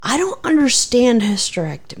I don't understand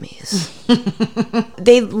hysterectomies.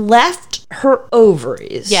 They left her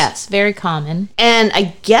ovaries. Yes, very common. And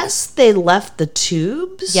I guess they left the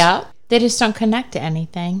tubes? Yeah. They just don't connect to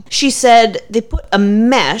anything. She said they put a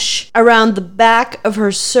mesh around the back of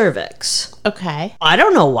her cervix. Okay. I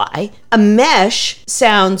don't know why. A mesh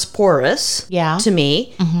sounds porous to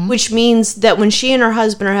me, which means that when she and her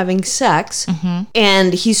husband are having sex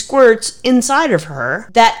and he squirts inside of her,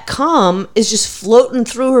 that cum is just floating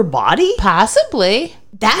through her body? Possibly.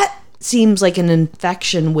 That seems like an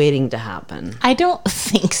infection waiting to happen. I don't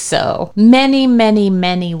think so. Many, many,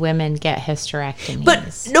 many women get hysterectomies.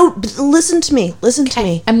 But no, listen to me. Listen to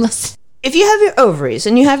me. I'm listening. If you have your ovaries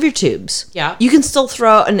and you have your tubes, you can still throw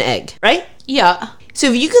out an egg, right? Yeah. So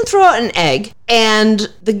if you can throw out an egg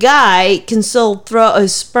and the guy can still throw out a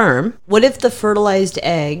sperm, what if the fertilized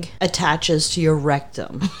egg attaches to your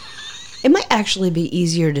rectum? It might actually be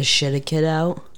easier to shit a kid out.